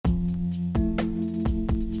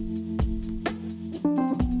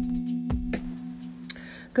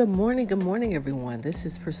Good morning, everyone. This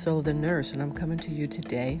is Priscilla the Nurse, and I'm coming to you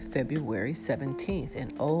today, February 17th.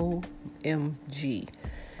 And OMG,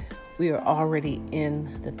 we are already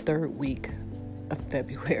in the third week of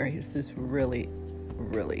February. This is really,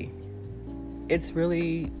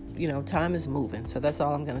 time is moving. So that's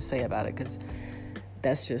all I'm going to say about it, because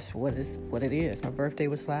that's just what it is. My birthday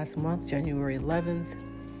was last month, January 11th.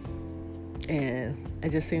 And it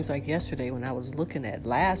just seems like yesterday when I was looking at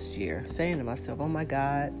last year, saying to myself, oh my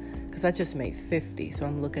God, because I just made 50. So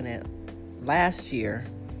I'm looking at last year,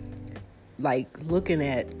 like looking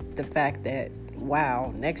at the fact that,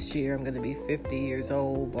 wow, next year I'm going to be 50 years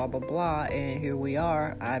old, blah, blah, blah. And here we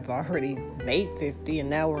are. I've already made 50, and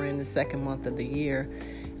now we're in the second month of the year,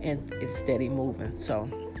 and it's steady moving. So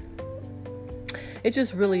it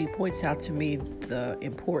just really points out to me the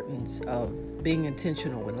importance of being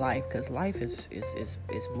intentional with life, because life is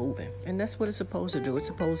moving, and that's what it's supposed to do. It's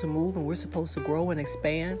supposed to move, and we're supposed to grow and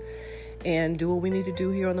expand and do what we need to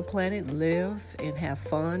do here on the planet, live and have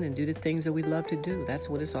fun and do the things that we love to do. That's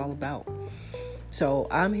what it's all about. So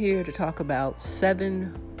I'm here to talk about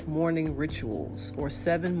 7 morning rituals or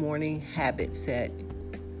 7 morning habits that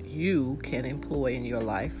you can employ in your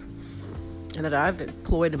life and that I've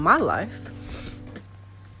employed in my life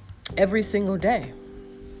every single day.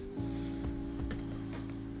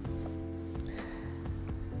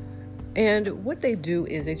 And what they do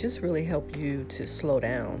is they just really help you to slow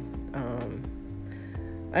down.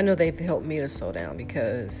 I know they've helped me to slow down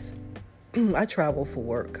because I travel for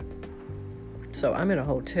work. So I'm in a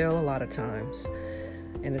hotel a lot of times,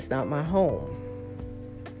 and it's not my home.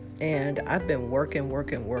 And I've been working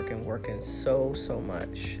so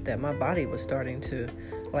much that my body was starting to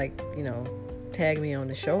tag me on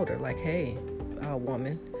the shoulder, like, hey,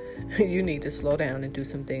 woman, you need to slow down and do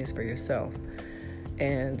some things for yourself.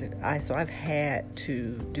 And I've had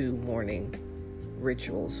to do morning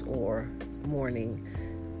rituals or morning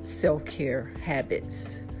self-care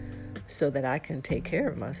habits so that I can take care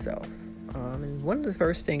of myself. And one of the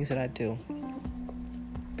first things that I do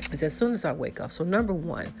is as soon as I wake up. So number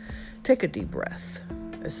 1, take a deep breath.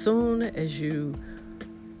 As soon as you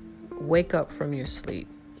wake up from your sleep,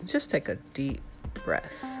 just take a deep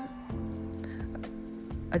breath.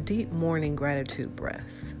 A deep morning gratitude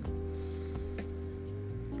breath.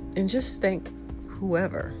 And just thank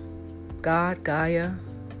whoever, God, Gaia,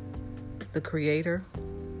 the Creator,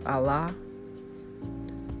 Allah,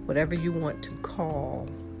 whatever you want to call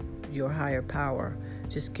your higher power,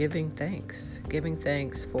 just giving thanks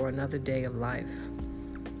for another day of life.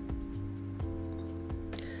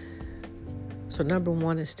 So number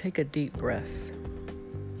 1 is take a deep breath,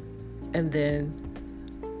 and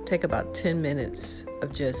then take about 10 minutes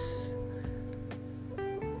of just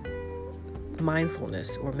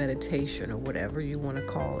mindfulness or meditation or whatever you want to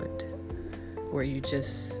call it, where you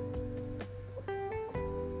just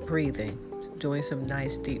breathing, doing some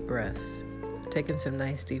nice deep breaths, taking some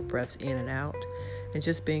nice deep breaths in and out, and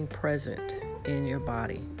just being present in your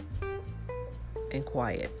body and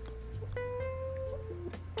quiet.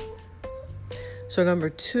 So number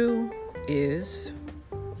 2 is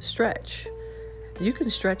stretch. You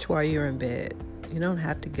can stretch while you're in bed. You don't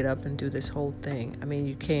have to get up and do this whole thing. I mean,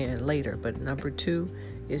 you can later, but number 2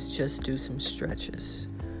 is just do some stretches.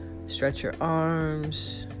 Stretch your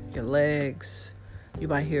arms, your legs. You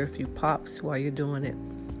might hear a few pops while you're doing it,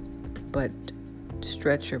 but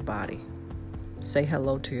stretch your body. Say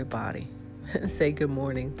hello to your body. Say good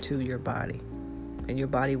morning to your body. And your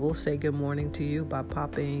body will say good morning to you by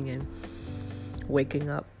popping and waking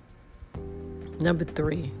up. Number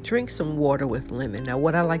 3, drink some water with lemon. Now,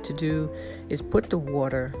 what I like to do is put the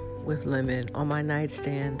water with lemon on my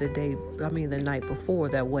nightstand the night before.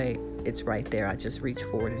 That way, it's right there. I just reach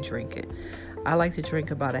for it and drink it. I like to drink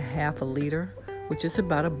about a half a liter, which is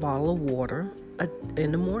about a bottle of water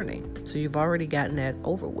in the morning. So you've already gotten that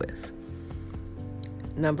over with.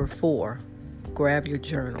 Number 4, grab your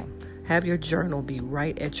journal. Have your journal be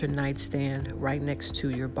right at your nightstand, right next to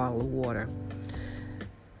your bottle of water.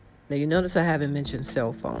 Now, you notice I haven't mentioned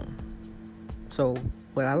cell phone. So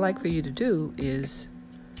what I like for you to do is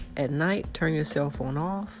at night, turn your cell phone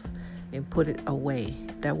off and put it away.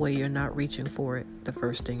 That way you're not reaching for it the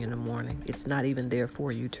first thing in the morning. It's not even there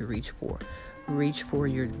for you to reach for. Reach for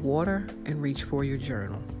your water and reach for your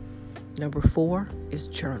journal. Number 4 is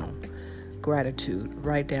journal. Gratitude.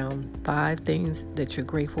 Write down 5 things that you're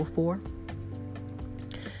grateful for.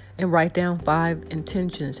 And write down 5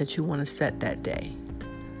 intentions that you want to set that day.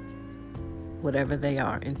 Whatever they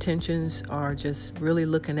are. Intentions are just really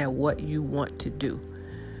looking at what you want to do.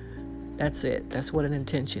 That's it. That's what an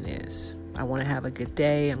intention is. I want to have a good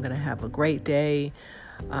day. I'm going to have a great day.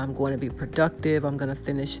 I'm going to be productive. I'm going to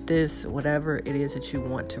finish this, whatever it is that you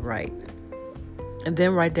want to write. And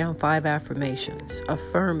then write down 5 affirmations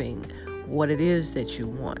affirming what it is that you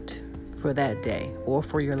want for that day or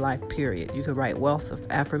for your life period. You could write wealth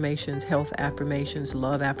affirmations, health affirmations,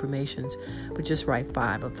 love affirmations, but just write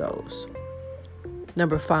 5 of those.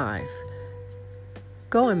 Number 5,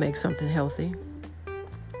 go and make something healthy.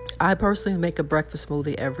 I personally make a breakfast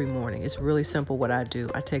smoothie every morning. It's really simple what I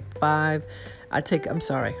do. I take a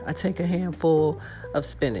handful of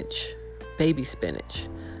spinach, baby spinach.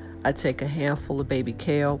 I take a handful of baby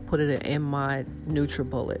kale, put it in my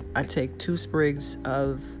NutriBullet. I take 2 sprigs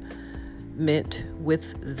of mint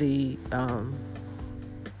with the,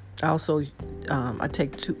 I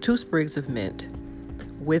take two sprigs of mint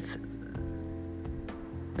with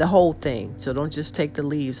the whole thing. So don't just take the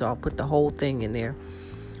leaves off, put the whole thing in there.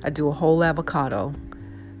 I do a whole avocado.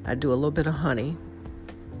 I do a little bit of honey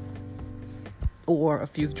or a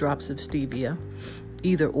few drops of stevia,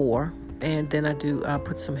 either or. And then I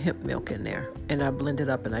put some hemp milk in there and I blend it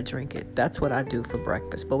up and I drink it. That's what I do for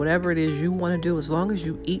breakfast. But whatever it is you want to do, as long as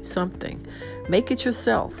you eat something, make it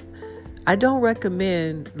yourself. I don't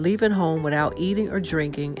recommend leaving home without eating or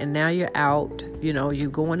drinking. And now you're out, you're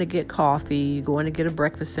going to get coffee, you're going to get a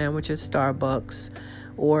breakfast sandwich at Starbucks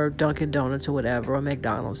or Dunkin' Donuts or whatever, or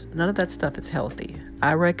McDonald's. None of that stuff is healthy.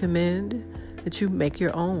 I recommend that you make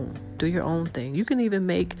your own, do your own thing. You can even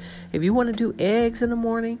make, if you want to do eggs in the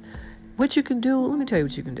morning, what you can do, let me tell you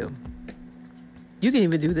what you can do. You can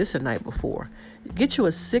even do this the night before. Get you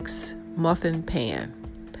a 6 muffin pan.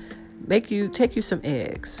 Take you some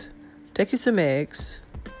eggs. Take you some eggs,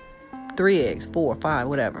 3 eggs, 4, 5,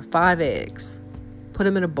 whatever, 5 eggs. Put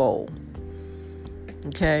them in a bowl.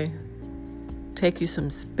 Okay? Take you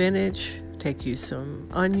some spinach, take you some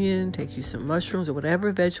onion, take you some mushrooms or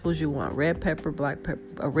whatever vegetables you want. Red pepper, black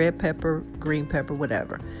pepper, red pepper, green pepper,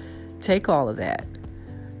 whatever. Take all of that.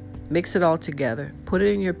 Mix it all together. Put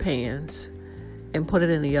it in your pans and put it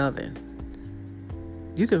in the oven.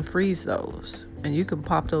 You can freeze those and you can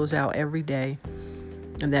pop those out every day.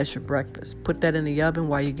 And that's your breakfast. Put that in the oven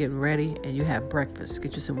while you're getting ready and you have breakfast.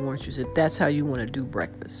 Get you some orange juice if that's how you want to do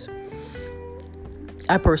breakfast.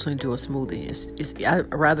 I personally do a smoothie. I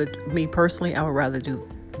would rather do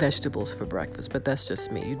vegetables for breakfast, but that's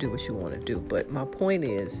just me. You do what you want to do. But my point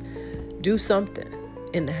is, do something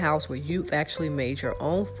in the house where you've actually made your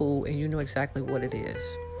own food and you know exactly what it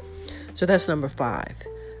is. So that's number 5.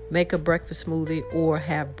 Make a breakfast smoothie or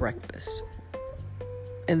have breakfast.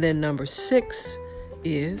 And then number 6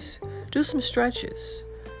 is do some stretches.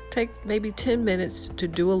 Take maybe 10 minutes to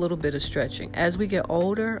do a little bit of stretching. As we get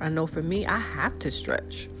older, I know for me, I have to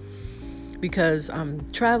stretch because I'm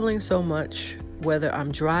traveling so much, whether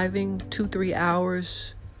I'm driving 2-3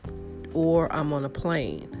 hours or I'm on a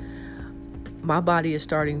plane. My body is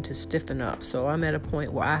starting to stiffen up. So I'm at a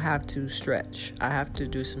point where I have to stretch. I have to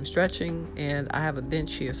do some stretching, and I have a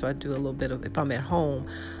bench here. So I do a little bit of, if I'm at home,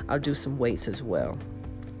 I'll do some weights as well.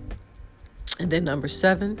 And then number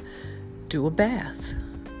 7, do a bath.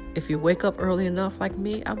 If you wake up early enough like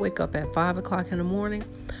me, I wake up at 5 o'clock in the morning.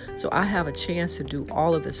 So I have a chance to do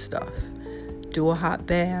all of this stuff. Do a hot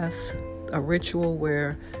bath, a ritual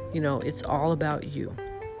where, it's all about you.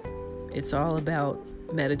 It's all about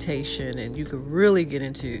meditation, and you could really get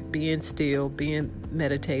into being still, being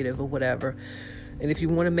meditative or whatever. And if you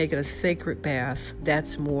want to make it a sacred bath,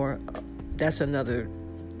 that's another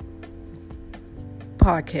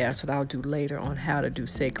podcast that I'll do later on how to do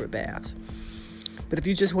sacred baths. But if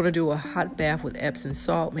you just want to do a hot bath with Epsom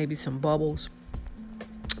salt, maybe some bubbles,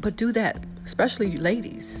 but do that, especially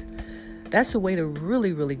ladies. That's a way to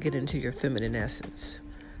really, really get into your feminine essence.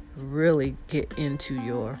 Really get into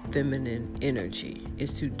your feminine energy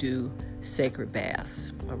is to do sacred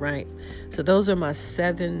baths. All right. So those are my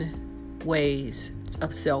 7 ways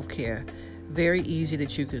of self-care. Very easy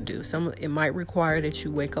that you can do. It might require that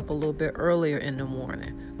you wake up a little bit earlier in the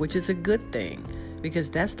morning, which is a good thing because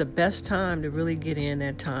that's the best time to really get in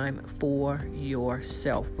that time for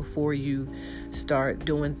yourself before you start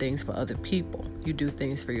doing things for other people. You do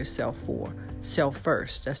things for yourself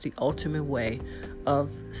first. That's the ultimate way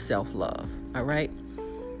of self-love. All right.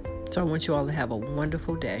 So I want you all to have a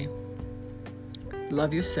wonderful day.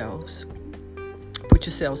 Love yourselves. Put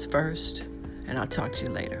yourselves first, and I'll talk to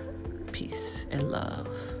you later. Peace and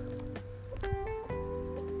love.